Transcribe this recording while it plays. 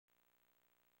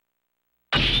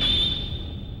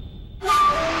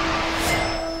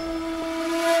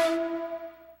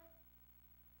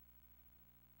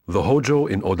The Hojo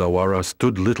in Odawara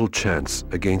stood little chance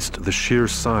against the sheer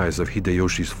size of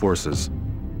Hideyoshi's forces,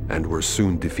 and were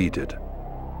soon defeated.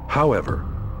 However,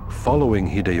 following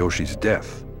Hideyoshi's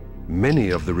death, many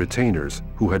of the retainers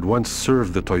who had once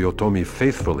served the Toyotomi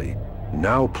faithfully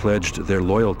now pledged their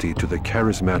loyalty to the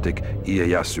charismatic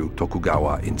Ieyasu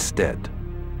Tokugawa instead.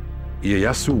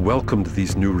 Ieyasu welcomed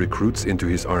these new recruits into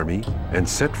his army and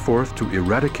set forth to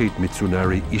eradicate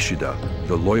Mitsunari Ishida,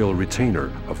 the loyal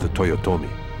retainer of the Toyotomi.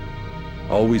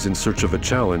 Always in search of a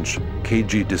challenge,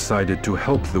 Keiji decided to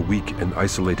help the weak and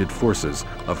isolated forces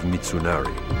of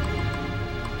Mitsunari.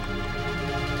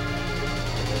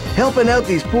 Helping out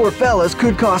these poor fellas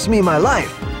could cost me my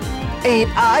life. Ain't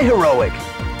I heroic?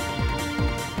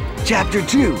 Chapter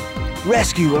 2,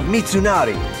 Rescue of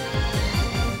Mitsunari.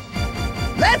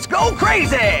 Let's go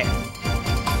crazy!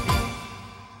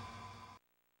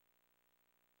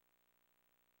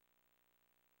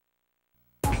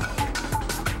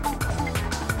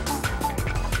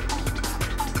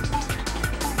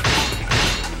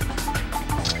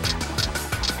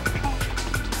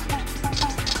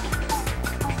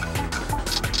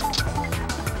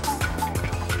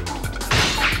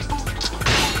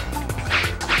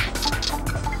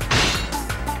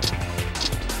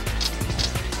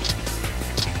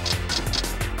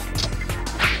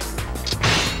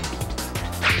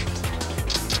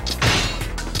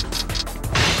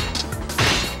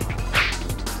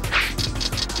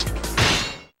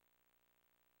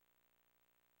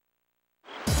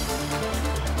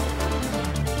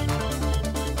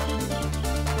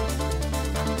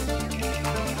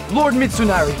 Lord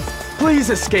Mitsunari, please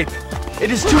escape. It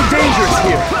is too dangerous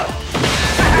here.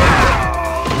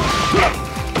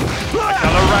 I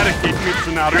shall eradicate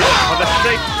Mitsunari for the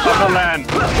sake of the land.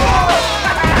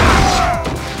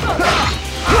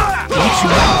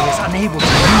 Mitsunari is unable to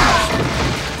move.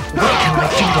 What can I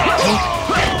do to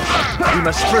help? We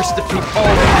must first defeat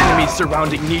all the enemies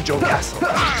surrounding Nijo Castle.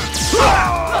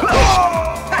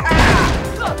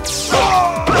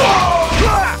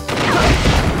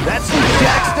 That sweet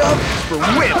jack stuff is for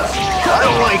wimps. I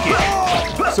don't like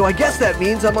it. So I guess that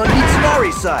means I'm on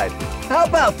Mitsunari's side. How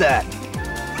about that?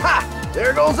 Ha!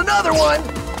 There goes another one!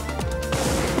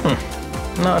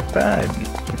 Not bad,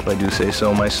 if I do say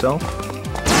so myself.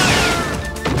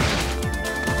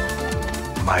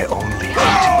 My only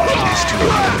duty is to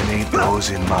eliminate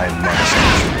those in my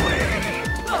master's way.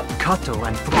 Kato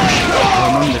and Fukushima are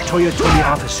among the Toyotomi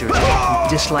officers who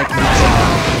dislike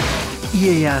Mitsunari.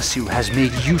 Ieyasu has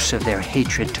made use of their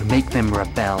hatred to make them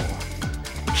rebel.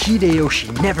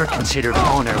 Hideyoshi never considered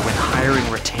honor when hiring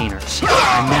retainers,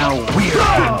 and now we're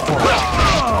paying for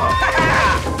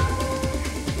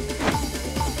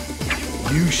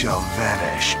it. You shall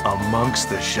vanish amongst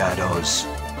the shadows.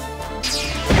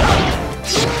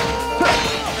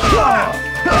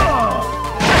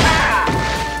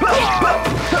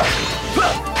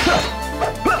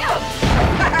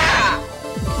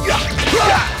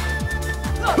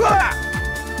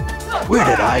 Where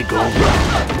did I go wrong?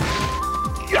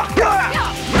 Get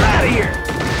out of here!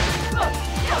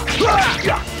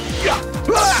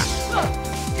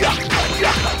 Get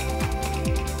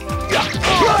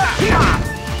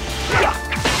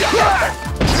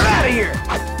out of here!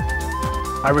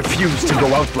 I refuse to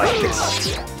go out like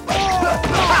this.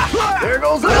 There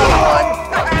goes another one!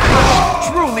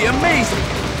 Truly amazing!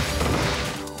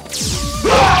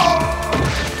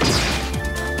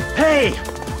 Hey!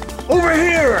 Over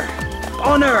here!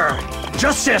 Honor!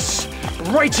 Justice!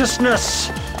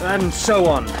 Righteousness! And so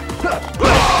on.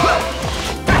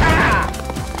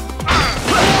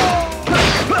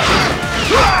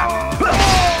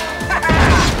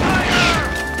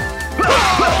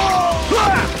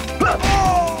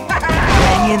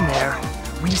 Hang in there.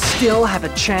 We still have a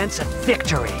chance at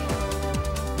victory.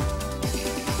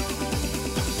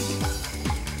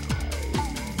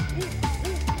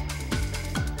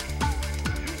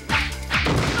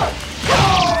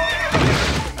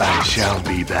 I shall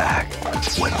be back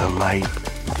when the light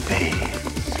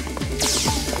fades.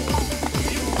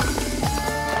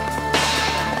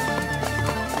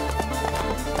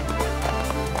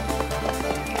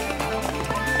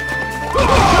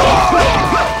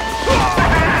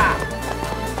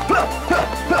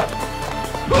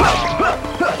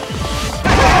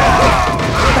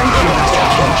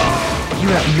 You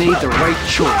have made the right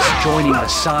choice joining the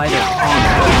side of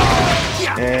honor.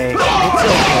 Hey, it's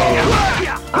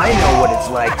okay. I know what it's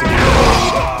like to be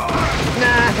bullied.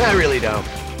 Nah, I really don't.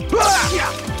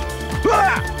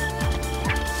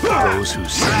 Those who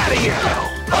see the shadow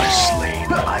are slain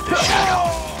by the shadow.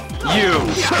 You,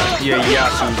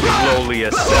 Ieyasu's lowly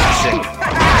assassin.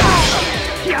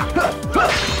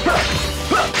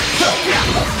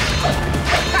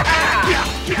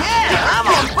 Yeah, I'm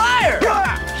on fire!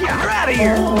 You're out of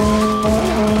here!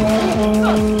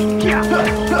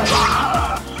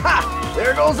 Ha!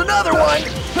 There goes another one!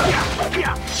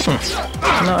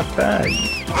 Not bad,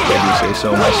 if I do say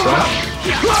so myself.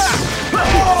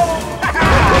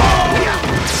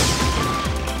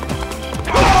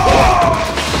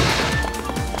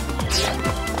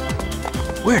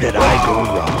 Where did I go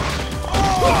wrong?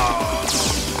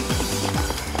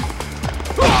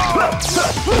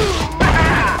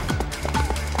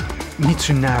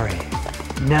 Mitsunari,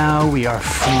 now we are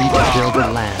free to build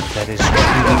a land that is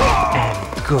true and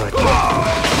good.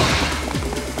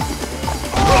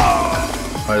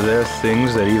 Are there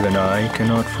things that even I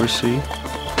cannot foresee?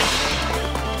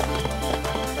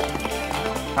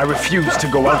 I refuse to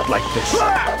go out like this.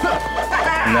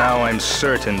 Now I'm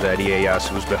certain that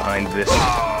Ieyasu's behind this,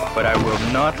 but I will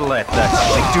not let that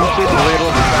stupid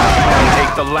little fat man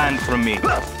take the land from me.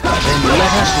 Then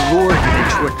let us lure him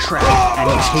into a trap and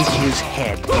take his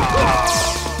head. I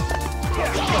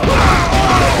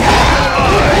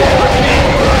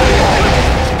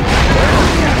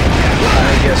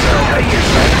guess I'll have to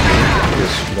fight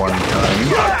this one time.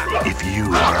 If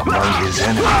you are among his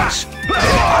enemies, then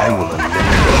I will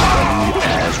eliminate you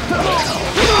as well.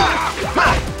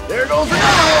 There goes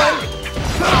another one!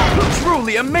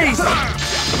 Truly amazing!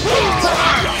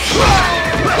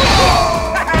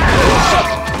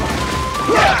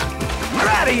 You're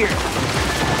out of here!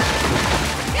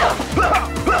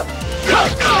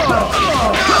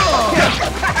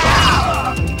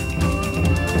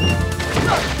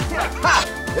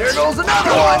 There goes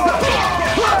another one!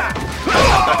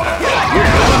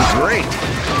 You're doing great.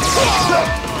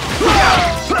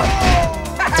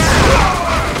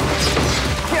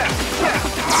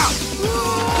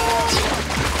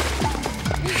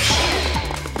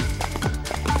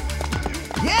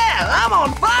 Yeah, I'm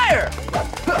on fire!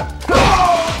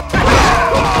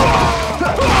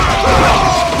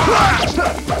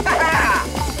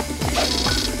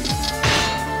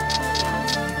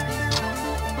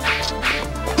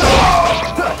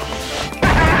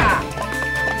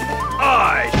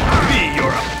 I be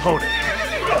your opponent.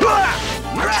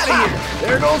 You're out of here!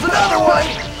 There goes another one!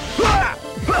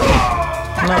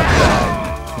 Not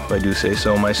bad, if I do say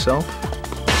so myself.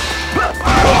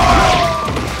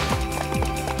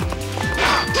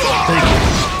 Thank you.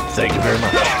 Thank you very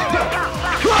much.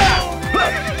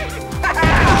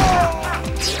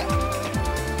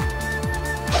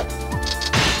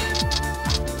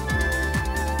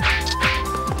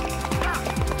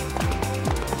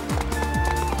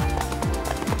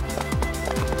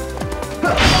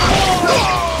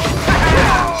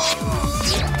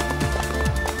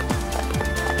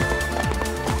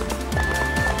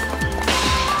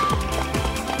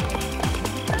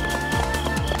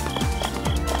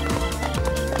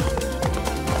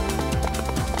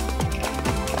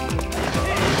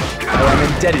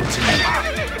 Indebted to you.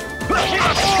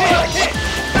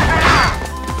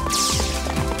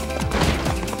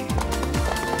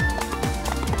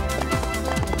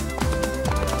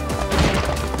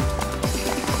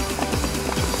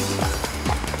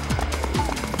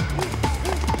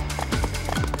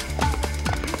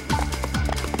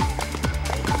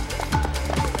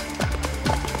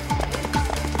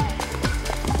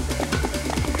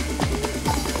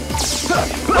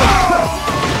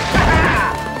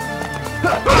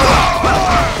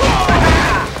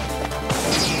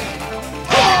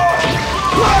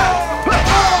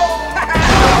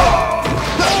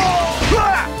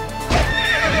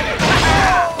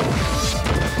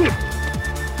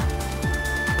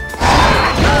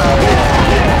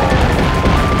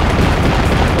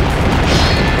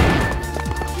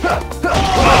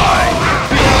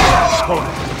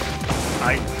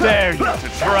 I dare you to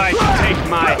try to take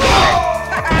my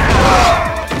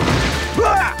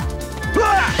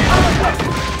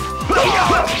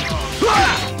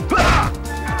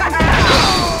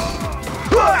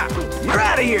You're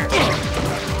out of here!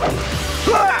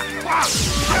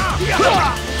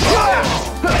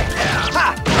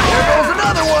 Ha! There goes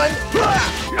another one!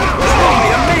 Truly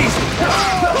amazing!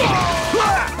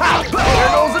 Ha!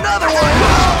 There goes another one!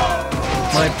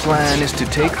 My plan is to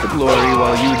take the glory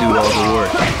while you do all the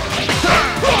work.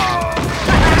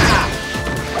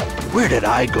 Where did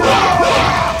I go wrong?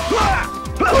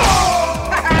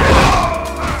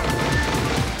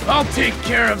 I'll take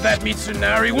care of that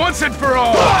Mitsunari once and for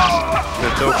all! The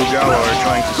Tokugawa are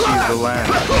trying to seize the land.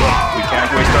 We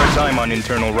can't waste our time on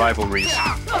internal rivalries.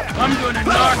 I'm gonna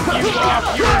knock you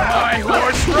off your high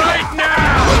horse right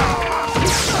now!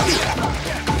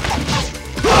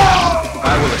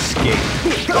 I will escape,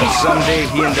 and Someday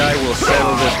he and I will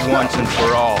settle this once and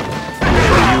for all. We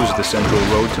shall use the central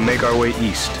road to make our way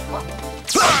east.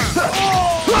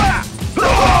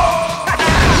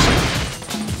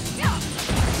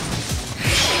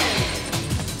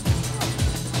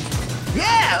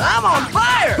 Yeah, I'm on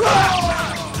fire!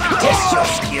 Test your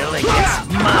skill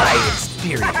against my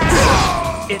experience.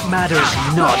 It matters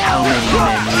not how many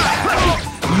men you have.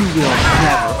 You will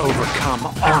never overcome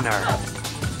honor.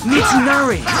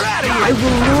 Mitsunari! I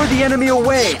will lure the enemy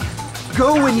away!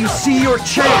 Go when you see your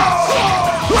chance!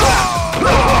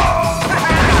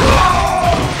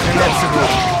 Netsugu,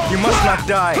 you must not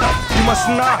die! You must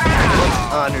not!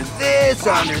 Honor this,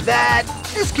 honor that.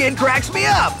 This kid cracks me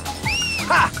up!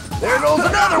 Ha! There goes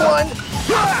another one!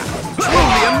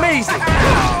 Truly amazing!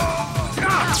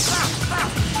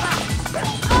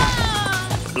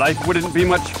 Life wouldn't be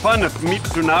much fun if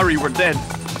Mitsunari were dead.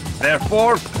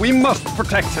 Therefore, we must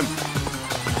protect him.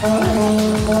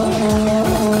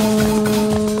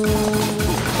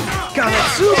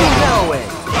 Kanetsugu Noe!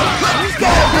 He's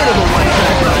got a bit of a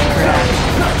one-track mind, perhaps.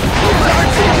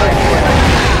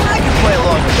 I can play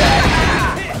along with that.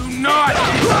 Do not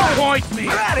disappoint me!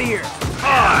 Get out of here!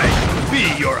 I be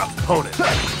your opponent!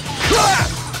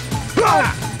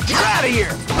 Get out of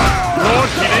here! Lord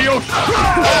Hideyoshi,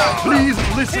 please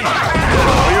listen.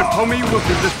 Toyotomi will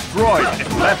be destroyed if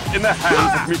left in the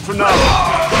hands of Mitsunari.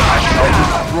 I shall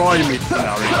destroy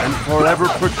Mitsunari and forever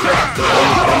protect the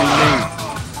Toyotomi name.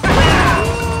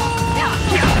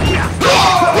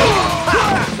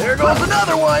 There goes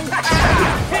another one!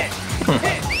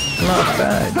 Not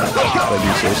bad, if I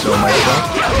do say so myself.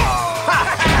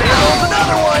 There goes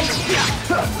another one!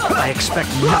 I expect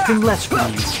nothing less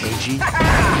from you, Keiji.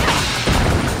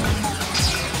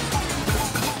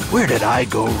 Where did I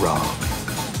go wrong?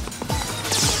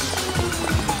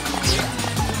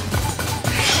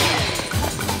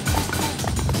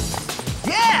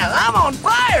 Yeah, I'm on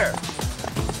fire!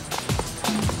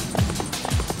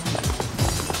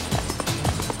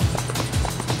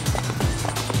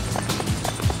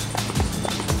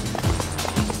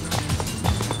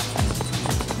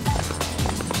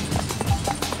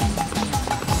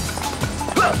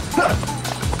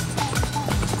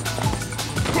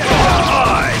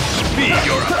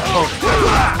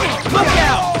 Look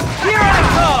out! Here I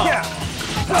come!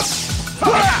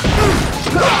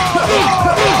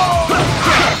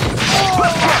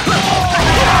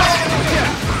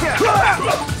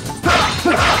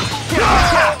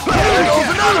 There goes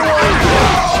another one!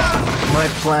 My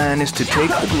plan is to take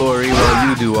the glory while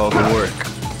you do all the work.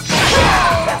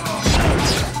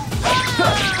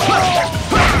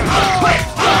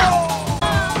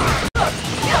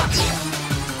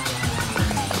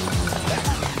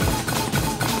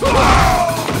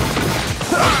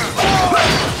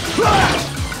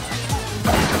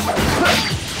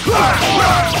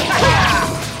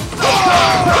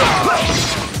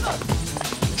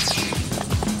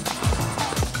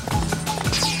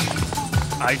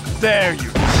 I dare you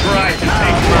to try to take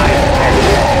my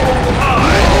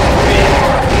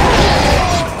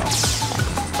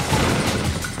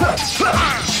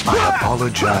I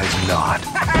apologize not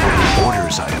for the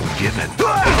orders I am given. Get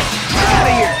out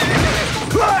of here!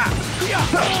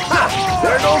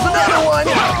 There goes another one!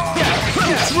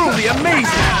 Truly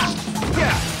amazing!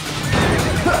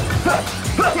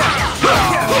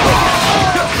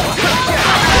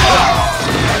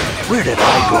 Where did I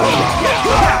go wrong?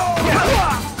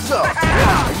 So,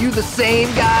 are you the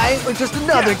same guy, or just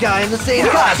another guy in the same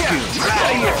costume? Get out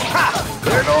of here!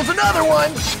 There goes another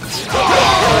one!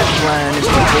 My plan is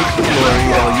to take the glory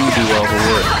while you do all the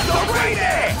work.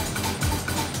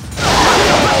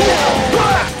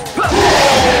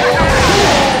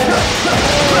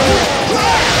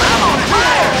 I'm on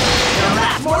fire!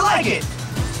 More like it!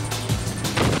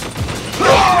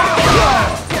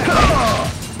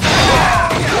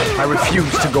 I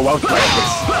refuse to go out like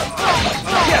this.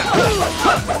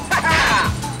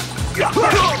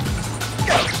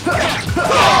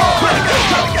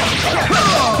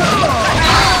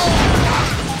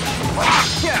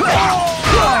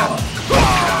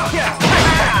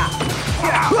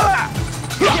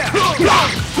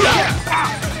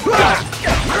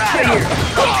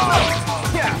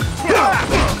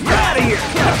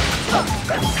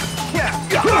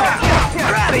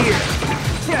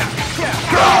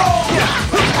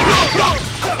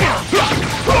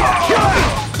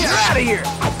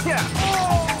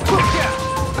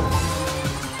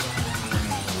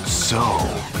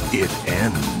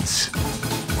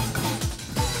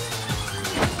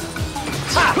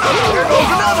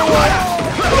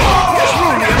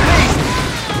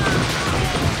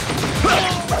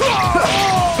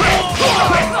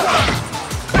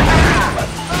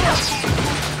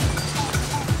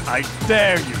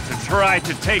 dare you to try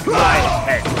to take my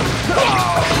head?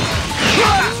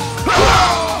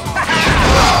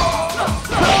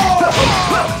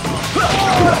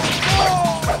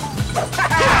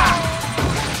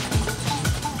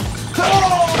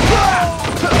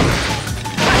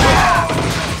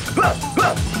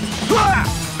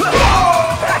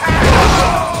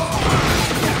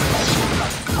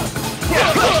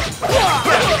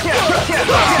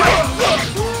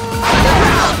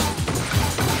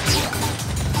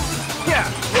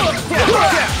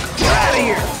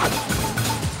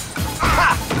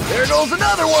 There goes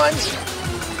another one!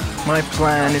 My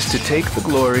plan is to take the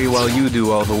glory while you do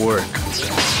all the work.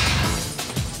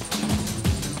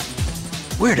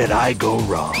 Where did I go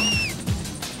wrong?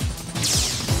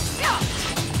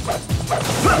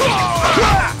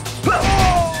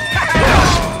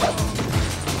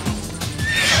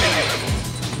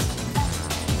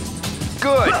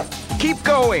 Good! Keep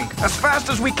going, as fast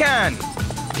as we can!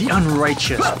 The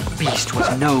unrighteous beast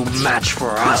was no match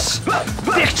for us.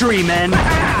 Victory, men!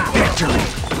 Victory!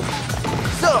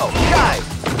 So,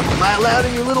 guys, am I allowed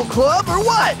in your little club or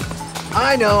what?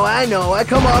 I know, I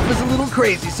come off as a little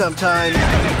crazy sometimes.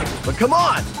 But come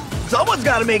on, someone's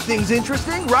gotta make things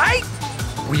interesting, right?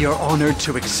 We are honored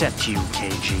to accept you,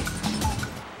 Keiji.